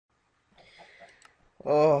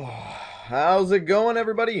Oh, how's it going,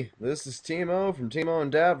 everybody? This is Timo from Timo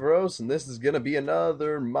and Davros, and this is gonna be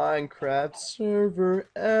another Minecraft server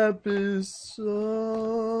episode.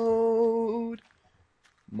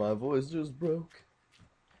 My voice just broke.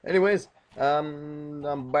 Anyways,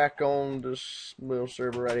 I'm back on this little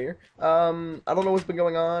server right here. I don't know what's been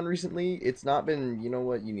going on recently. It's not been, you know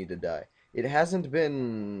what, you need to die. It hasn't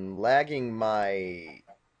been lagging my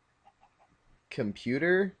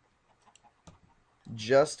computer,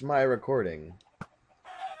 just my recording.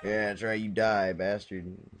 Yeah, that's right, you die,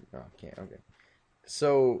 bastard. Oh, I can't, okay.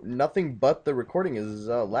 So, nothing but the recording is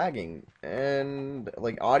lagging. And,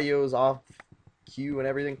 like, audio's off cue and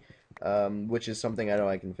everything. Which is something I know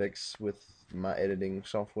I can fix with my editing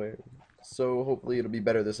software. So, hopefully it'll be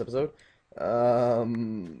better this episode.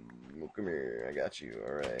 Come here, I got you,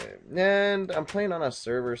 alright. And I'm playing on a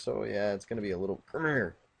server, so yeah, it's gonna be a little... Come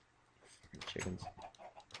here. Chickens.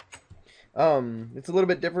 It's a little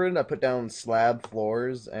bit different. I put down slab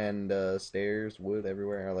floors and stairs, wood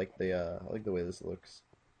everywhere. I like the way this looks.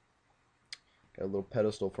 Got a little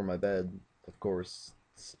pedestal for my bed. Of course,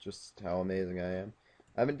 it's just how amazing I am.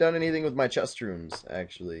 I haven't done anything with my chest rooms,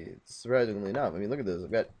 actually. Surprisingly enough. I mean, look at this.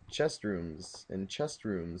 I've got chest rooms and chest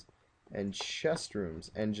rooms and chest rooms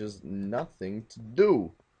and just nothing to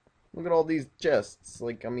do. Look at all these chests.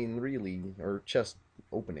 Like, I mean, really, or chest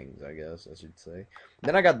openings, I guess I should say.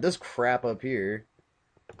 Then I got this crap up here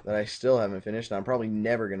that I still haven't finished, and I'm probably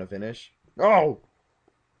never gonna finish. Oh!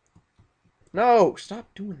 No!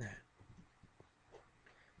 Stop doing that.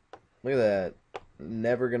 Look at that.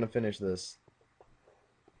 Never gonna finish this.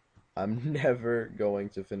 I'm never going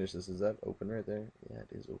to finish this. Is that open right there? Yeah, it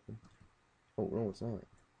is open. Oh, no, it's not.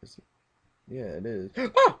 Is it? Yeah, it is.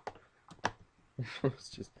 Ah! It's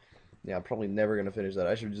just... Yeah, I'm probably never gonna finish that.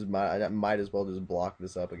 I might as well just block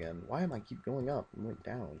this up again. Why am I keep going up? I went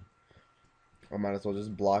down. I might as well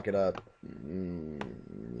just block it up.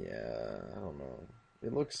 Yeah, I don't know.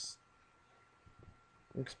 It looks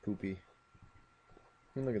poopy.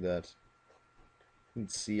 I mean, look at that. You can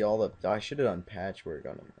see all the... I should have done patchwork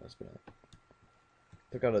on them. That's gonna...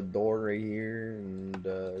 Took out a door right here, and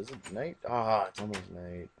is it night? Ah, it's almost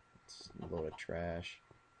night. It's a load of trash.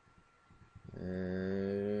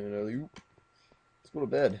 And let's go to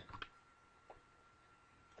bed.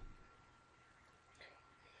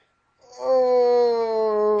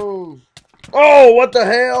 Oh! Oh, what the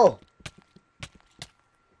hell?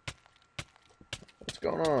 What's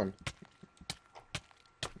going on?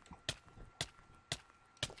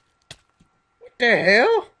 What the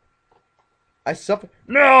hell? I suffer.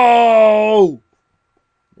 No!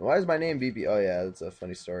 Why is my name BP? Oh yeah, that's a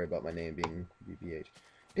funny story about my name being BPH.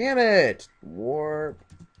 Damn it! Warp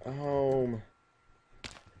home.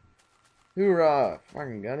 Hoorah!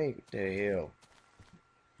 Fucking gunny. What the hell?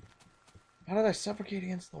 How did I suffocate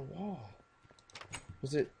against the wall?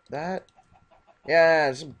 Was it that?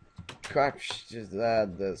 Yeah, some crap. Just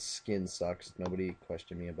that the skin sucks. Nobody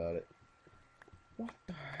questioned me about it. What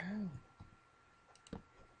the hell?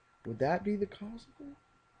 Would that be the cause of it?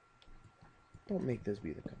 Don't make this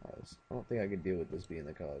be the cause. I don't think I can deal with this being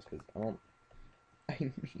the cause, because I don't... I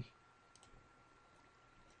mean...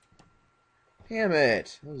 Damn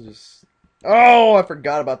it! That was just... Oh, I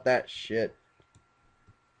forgot about that shit.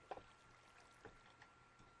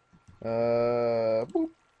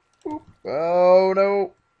 Boop, boop. Oh,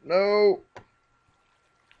 no. No.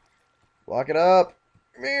 Lock it up.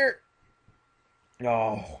 Come here.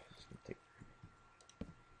 Oh.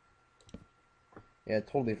 Yeah, I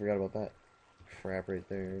totally forgot about that crap right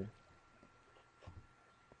there.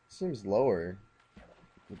 Seems lower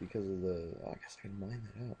because of the... Oh, I guess I can mine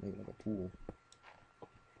that out. Make it like a pool.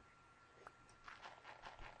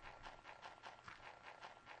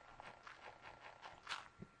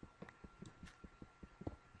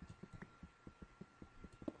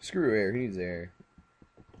 Screw air. Who needs air?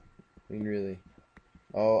 I mean, really.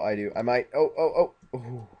 Oh, I do. I might... Oh, oh, oh.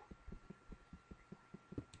 Ooh.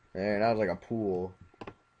 There, now it's like a pool.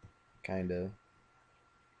 Kinda.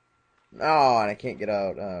 Oh, and I can't get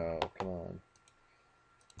out. Oh, come on.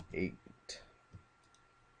 8.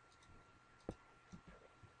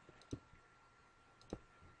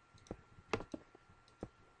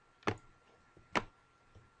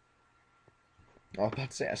 I was about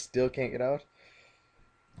to say, I still can't get out.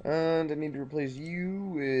 And I need to replace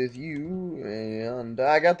you with you. And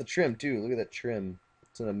I got the trim, too. Look at that trim.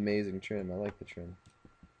 It's an amazing trim. I like the trim.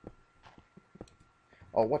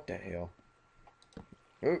 Oh, what the hell?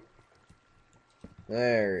 Oh.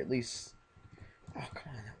 There, at least... Oh,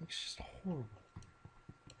 come on. That looks just horrible.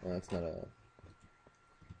 Oh, that's not a...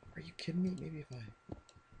 Are you kidding me? Maybe if I...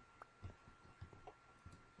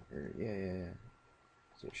 Yeah.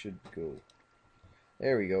 So it should go.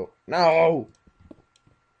 There we go. No!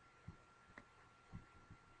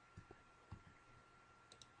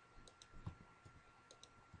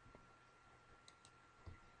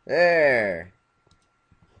 There!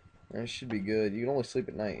 That should be good. You can only sleep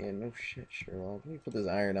at night. Yeah, no shit, Sherlock. Let me put this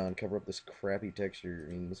iron on, cover up this crappy texture,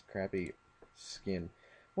 I mean, this crappy skin.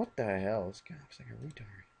 What the hell? This guy looks like a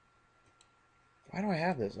retard. Why do I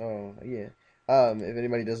have this? Oh, yeah. If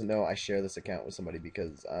anybody doesn't know, I share this account with somebody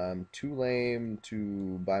because I'm too lame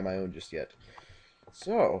to buy my own just yet.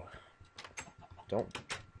 So, don't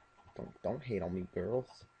hate on me, girls.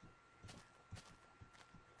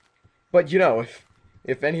 But you know,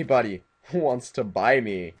 if anybody wants to buy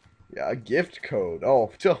me a gift code,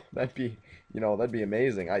 oh, that'd be, that'd be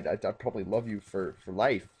amazing. I'd probably love you for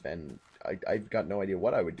life, and I've got no idea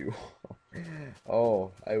what I would do.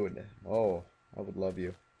 Oh, I would love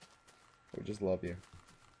you. I would just love you.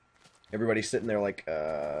 Everybody's sitting there like,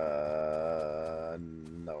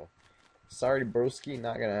 no. Sorry, broski,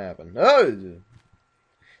 not gonna happen. Oh!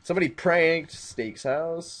 Somebody pranked Steak's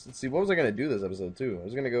house. Let's see, what was I gonna do this episode, too? I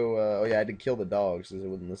was gonna go, oh yeah, I had to kill the dogs because they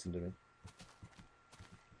wouldn't listen to me.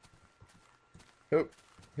 Hoop,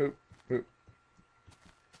 hoop, hoop.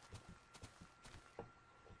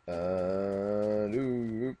 Hoop.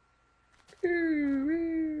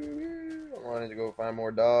 I wanted to go find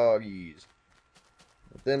more doggies.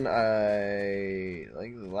 But then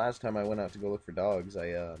like the last time I went out to go look for dogs,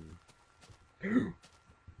 I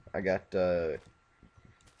got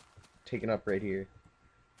taken up right here.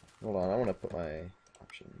 Hold on, I want to put my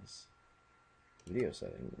options. Video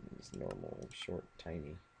settings, normal, short,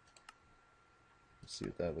 tiny. Let's see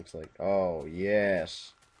what that looks like. Oh,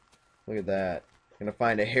 yes. Look at that. Gonna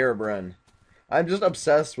find a Herobrine. I'm just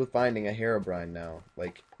obsessed with finding a Herobrine now.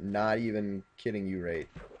 Like, not even kidding you right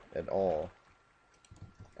at all.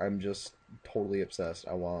 I'm just totally obsessed.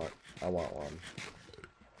 I want one.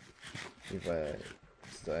 If I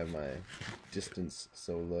still have my distance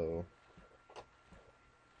so low.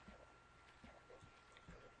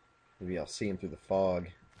 Maybe I'll see him through the fog.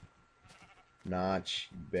 Notch,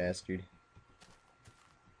 you bastard.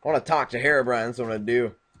 I want to talk to Herobrine, that's what I'm going to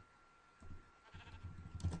do.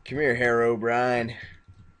 Come here, Herobrine.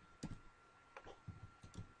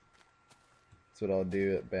 That's what I'll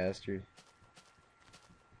do, that bastard.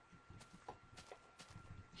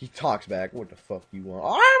 He talks back, what the fuck you want?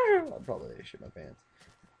 I'll probably shit my pants.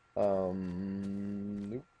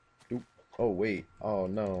 Nope. Nope. Oh, wait. Oh,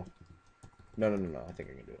 no. No. I think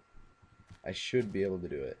I can do it. I should be able to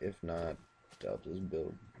do it. If not, I'll just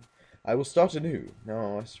build. I will start anew.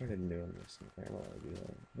 No, I started anew on this. I don't want to do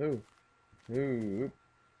that. Ooh. Ooh.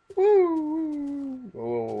 Woo!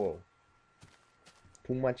 Whoa.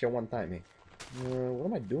 Too much at one time, hey. What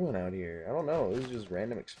am I doing out here? I don't know. This is just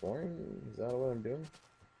random exploring? Is that what I'm doing?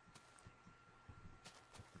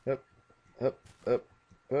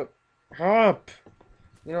 Up!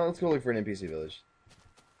 You know, let's go look for an NPC village.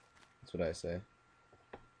 That's what I say.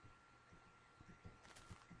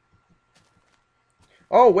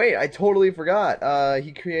 Oh, wait, I totally forgot.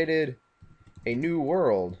 He created a new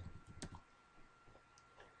world.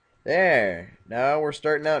 There. Now we're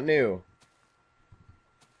starting out new.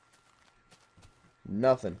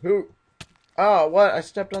 Nothing. Who? Oh, what? I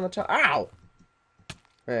stepped on the top. Ow!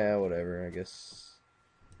 Yeah, whatever, I guess.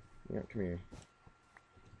 Yeah, come here.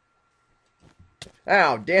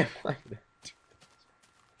 Ow, damn.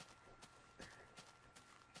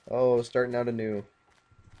 Oh, starting out anew.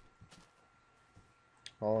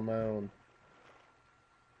 All on my own.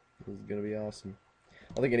 This is gonna be awesome.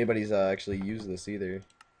 I don't think anybody's actually used this either.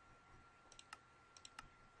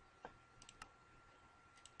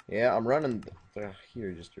 Yeah, I'm running.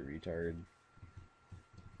 Here, just a retard.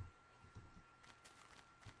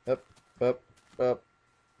 Up.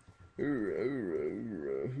 Hoorah,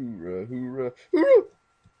 hoorah, hoorah, hoorah, hoorah,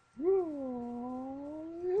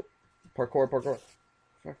 hoorah. Parkour.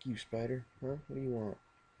 Fuck you, spider. Huh? What do you want?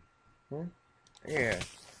 Huh? Yeah.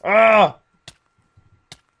 Ah!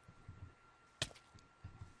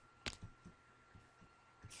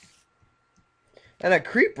 And a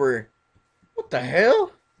creeper. What the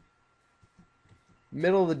hell?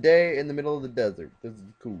 Middle of the day in the middle of the desert. This is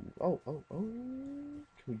cool. Oh.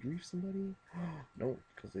 Can we grief somebody? No,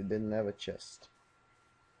 because they didn't have a chest.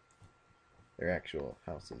 Their actual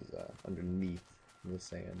house is underneath the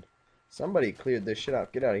sand. Somebody cleared this shit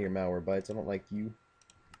out. Get out of here, malware bites. I don't like you.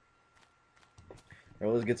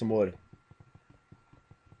 Alright, let's get some wood.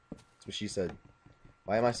 That's what she said.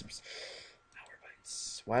 Why am I malware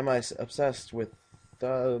bites? Why am I obsessed with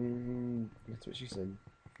that's what she said.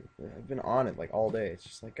 I've been on it like all day. It's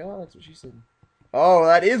just like, oh, that's what she said. Oh,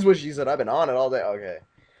 that is what she said. I've been on it all day. Okay.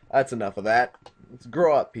 That's enough of that. Let's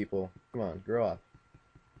grow up, people. Come on, grow up.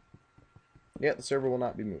 Yeah, the server will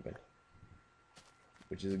not be moving.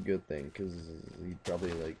 Which is a good thing, because he'd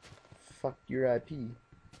probably like, fuck your IP.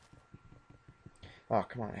 Oh,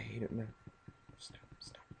 come on, I hate it, man. Stop.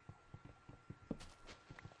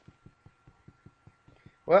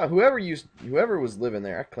 Well, whoever was living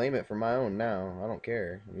there, I claim it for my own now. I don't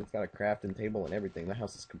care. I mean, it's got a crafting table and everything. The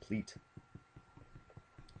house is complete.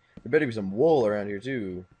 There better be some wool around here,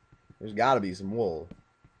 too. There's gotta be some wool.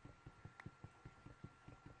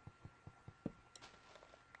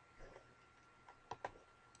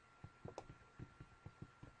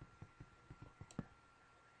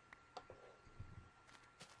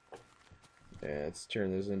 Yeah, let's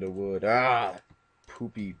turn this into wood. Ah!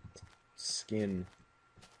 Poopy skin.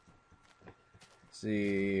 Let's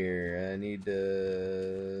see here. I need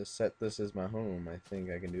to set this as my home. I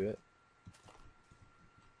think I can do it.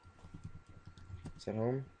 Set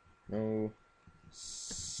home? No.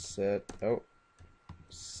 Set. Oh.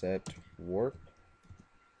 Set warp.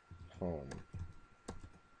 Home.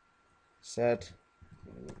 Set.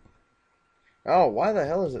 Oh, why the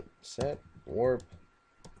hell is it set warp?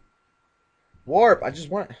 Warp! I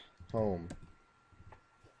just want home.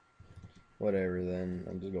 Whatever then.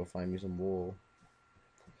 I'm just gonna find me some wool.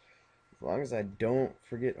 As long as I don't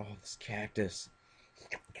forget. Oh, this cactus.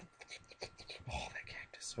 Oh, that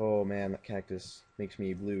cactus. Oh man, that cactus makes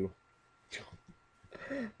me blue.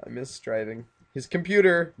 I miss striving. His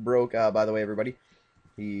computer broke. By the way, everybody,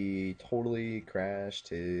 he totally crashed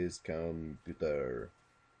his computer.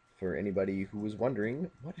 For anybody who was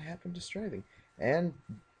wondering, what happened to striving? And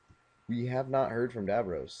we have not heard from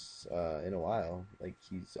Davros in a while. Like,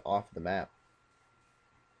 he's off the map.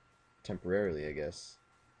 Temporarily, I guess.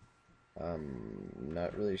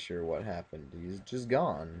 Not really sure what happened. He's just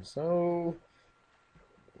gone. So,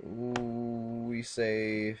 we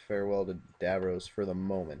say farewell to Davros for the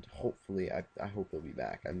moment. Hopefully, I hope he'll be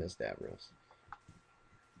back. I miss Davros.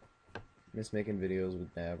 Miss making videos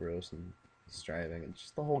with Davros and striving and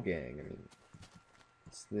just the whole gang. I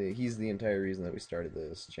mean, he's the entire reason that we started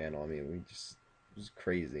this channel. I mean, it was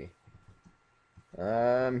crazy.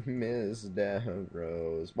 I miss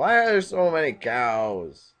Davros. Why are there so many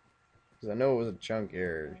cows? Because I know it was a chunk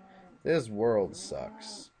here. This world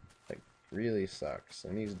sucks. Like, really sucks.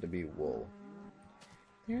 There needs to be wool.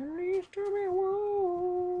 There needs to be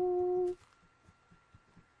wool.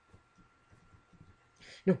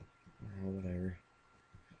 No. Oh, whatever.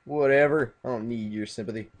 Whatever. I don't need your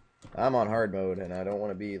sympathy. I'm on hard mode, and I don't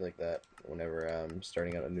want to be like that whenever I'm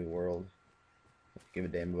starting out a new world. I don't give a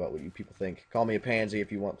damn about what you people think. Call me a pansy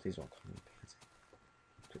if you want. Please don't call me a pansy.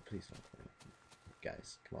 Please don't call me.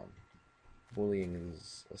 Guys, come on. Bullying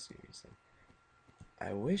is a serious thing.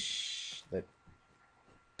 I wish that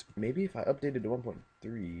maybe if I updated to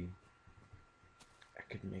 1.3, I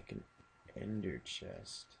could make an ender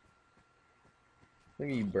chest. Look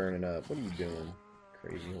at you burning up. What are you doing?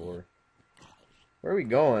 Crazy whore. Where are we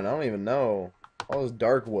going? I don't even know. All this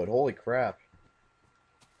dark wood. Holy crap.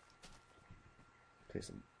 Play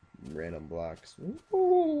some random blocks.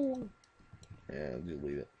 Ooh. Yeah, I'll just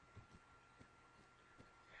leave it.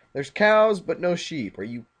 There's cows, but no sheep. Are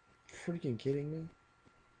you freaking kidding me?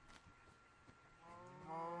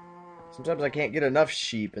 Sometimes I can't get enough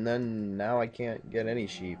sheep, and then now I can't get any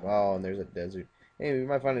sheep. Oh, and there's a desert. Hey, we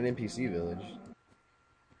might find an NPC village.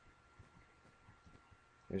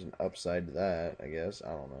 There's an upside to that, I guess. I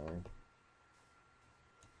don't know.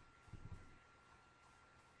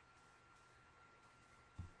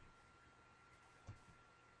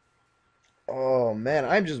 Oh, man.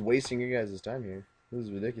 I'm just wasting your guys' time here. This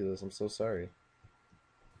is ridiculous. I'm so sorry.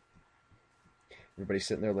 Everybody's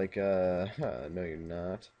sitting there like, no you're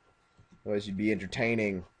not. Otherwise you'd be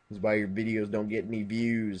entertaining. This is why your videos don't get any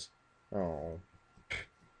views. Oh.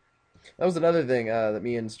 That was another thing that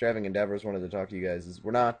me and Straving and Davros wanted to talk to you guys is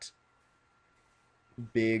we're not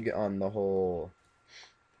big on the whole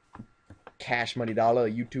cash money dollar,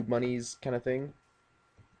 YouTube monies kind of thing.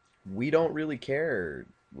 We don't really care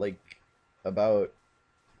like about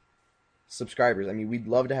subscribers. I mean, we'd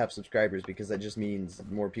love to have subscribers because that just means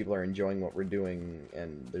more people are enjoying what we're doing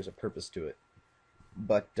and there's a purpose to it.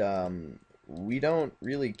 But we don't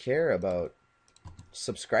really care about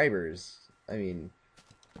subscribers. I mean,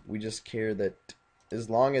 we just care that as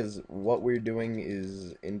long as what we're doing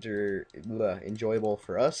is enjoyable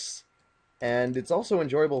for us, and it's also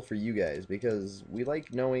enjoyable for you guys, because we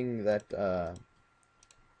like knowing that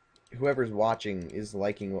whoever's watching is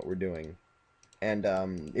liking what we're doing. And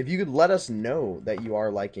if you could let us know that you are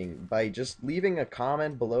liking by just leaving a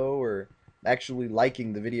comment below or actually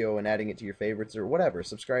liking the video and adding it to your favorites or whatever,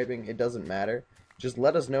 subscribing, it doesn't matter. Just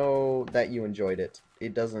let us know that you enjoyed it.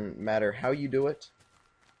 It doesn't matter how you do it.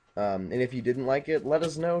 And if you didn't like it, let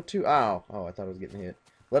us know too. Ow. Oh, I thought I was getting hit.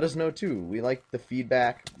 Let us know too. We like the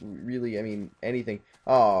feedback. Really, I mean, anything.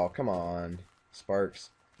 Oh, come on, Sparks.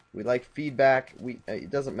 We like feedback. It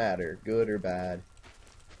doesn't matter, good or bad.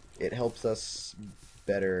 It helps us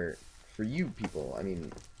better for you people. I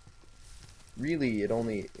mean, really,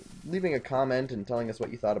 leaving a comment and telling us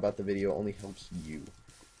what you thought about the video only helps you.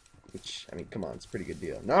 Which, I mean, come on, it's a pretty good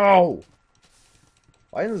deal. No!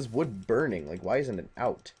 Why isn't this wood burning? Like, why isn't it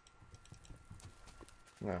out?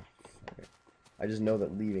 Oh, okay. I just know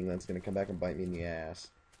that leaving that's gonna come back and bite me in the ass.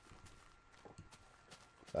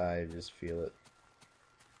 I just feel it.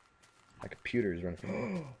 My computer is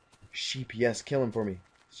running. Sheep, yes, kill him for me.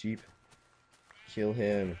 Sheep. Kill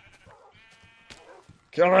him.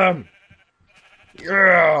 Kill him!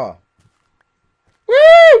 Yeah!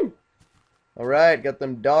 Woo! Alright, got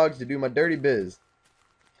them dogs to do my dirty biz.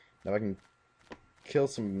 Now I can kill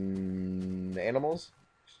some animals.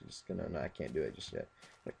 Just gonna, no, I can't do it just yet.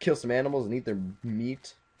 I'm gonna kill some animals and eat their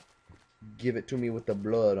meat. Give it to me with the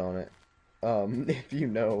blood on it. If you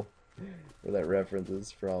know where that reference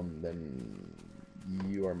is from, then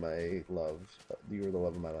you are my love. You are the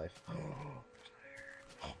love of my life. Oh,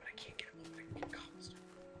 but I can't get it. I can get cobblestone.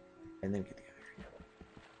 And then get the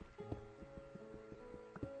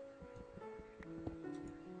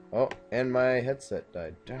other. Oh, and my headset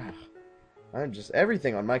died.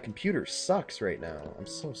 Everything on my computer sucks right now. I'm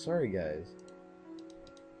so sorry, guys.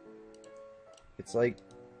 It's like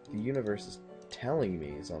the universe is telling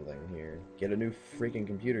me something here. Get a new freaking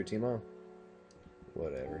computer, Timo.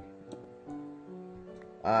 Whatever.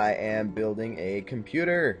 I am building a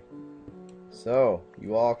computer. So,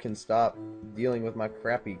 you all can stop dealing with my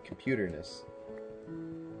crappy computerness.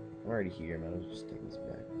 I'm already here, man. I'll just take this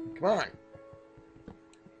back. Come on!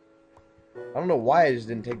 I don't know why I just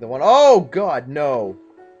didn't take the one. Oh, God, no!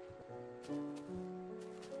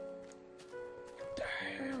 What the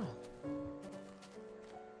hell?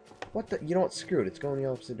 What the? You know what? Screw it. It's going the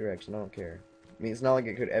opposite direction. I don't care. I mean, it's not like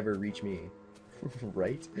it could ever reach me.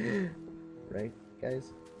 Right? Right,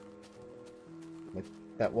 guys? Like,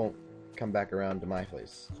 that won't come back around to my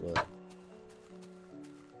place. So.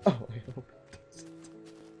 Oh, I hope it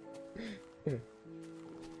doesn't.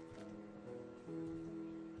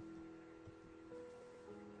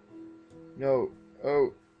 No.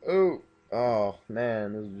 Oh. Oh. Oh,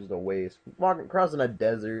 man. This is just a waste. Crossing a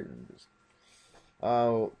desert. And just...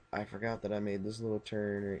 Oh, I forgot that I made this little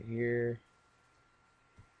turn right here.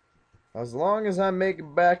 As long as I make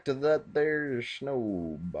it back to that there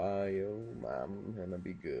snow biome, I'm gonna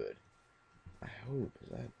be good. I hope. Is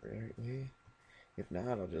that the right way? If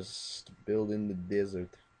not, I'll just build in the desert.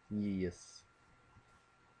 Yes.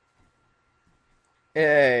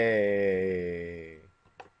 Hey!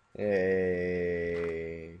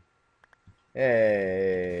 Hey!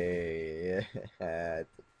 Hey!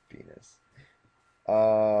 It's a penis.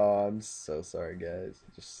 Oh, I'm so sorry, guys.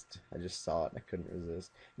 I just saw it and I couldn't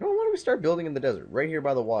resist. You know, why don't we start building in the desert, right here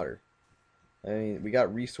by the water? I mean, we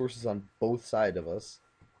got resources on both sides of us.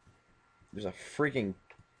 There's a freaking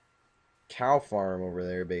cow farm over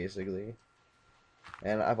there, basically.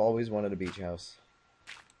 And I've always wanted a beach house.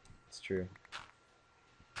 It's true.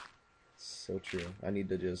 It's so true. I need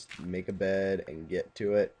to just make a bed and get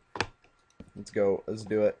to it. Let's go. Let's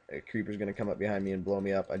do it. A creeper's gonna come up behind me and blow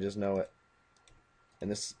me up. I just know it. And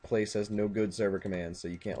this place has no good server commands, so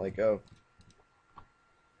you can't let go.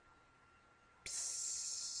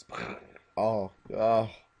 Psst. Oh, oh.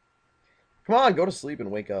 Come on, go to sleep and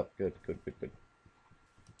wake up. Good, good, good, good.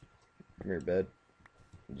 Come here, bed.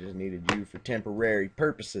 I just needed you for temporary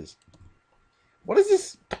purposes. What is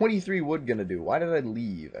this 23 wood gonna do? Why did I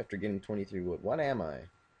leave after getting 23 wood? What am I?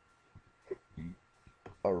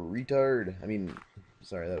 A retard. I mean,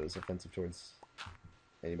 sorry, that was offensive towards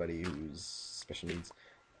anybody who's special needs.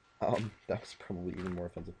 That was probably even more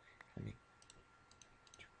offensive. I mean,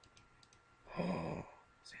 oh,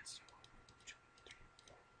 sandstone. 2, 3,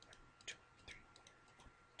 4, 1, 2, 3,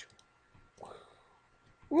 4, 1,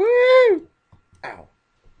 2. Woo! Ow.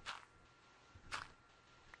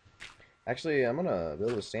 Actually, I'm gonna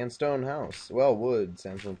build a sandstone house. Well, wood,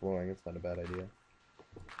 sandstone flooring. It's not a bad idea.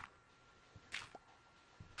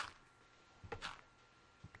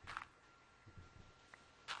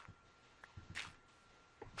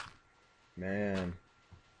 Man.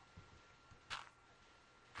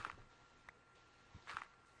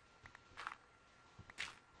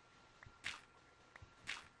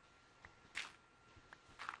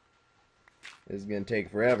 is gonna take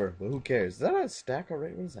forever, but who cares? Is that a stack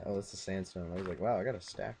already? What is that? Oh, that's the sandstone. I was like, wow, I got a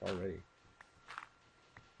stack already.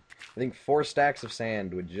 I think 4 stacks of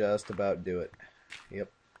sand would just about do it. Yep.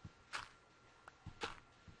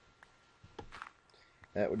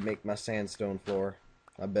 That would make my sandstone floor.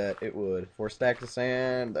 I bet it would. 4 stacks of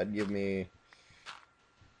sand, that'd give me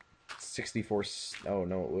 64. Oh,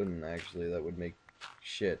 no, it wouldn't, actually. That would make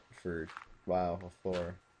shit for, wow, a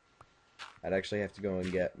floor. I'd actually have to go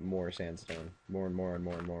and get more sandstone. More and more and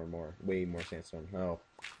more and more and more. Way more sandstone. Oh.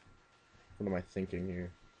 What am I thinking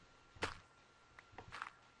here?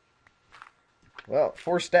 Well,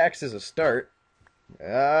 4 stacks is a start.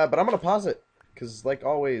 But I'm going to pause it. Because, like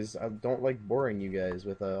always, I don't like boring you guys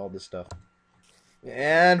with all this stuff.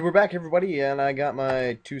 And we're back, everybody. And I got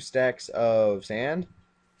my 2 stacks of sand.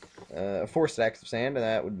 4 stacks of sand. And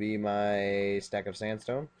that would be my stack of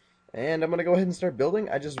sandstone. And I'm going to go ahead and start building.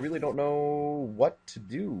 I just really don't know what to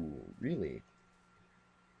do, really.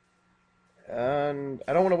 And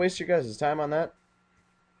I don't want to waste your guys' time on that.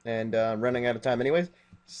 And I'm running out of time anyways.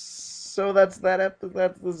 So that's that's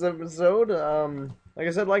this episode. Like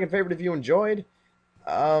I said, like and favorite if you enjoyed.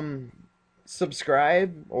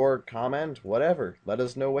 Subscribe or comment, whatever. Let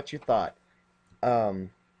us know what you thought.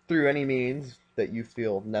 Through any means that you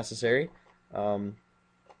feel necessary.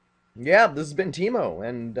 Yeah, this has been Timo,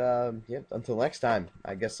 and yeah, until next time,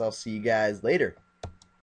 I guess I'll see you guys later.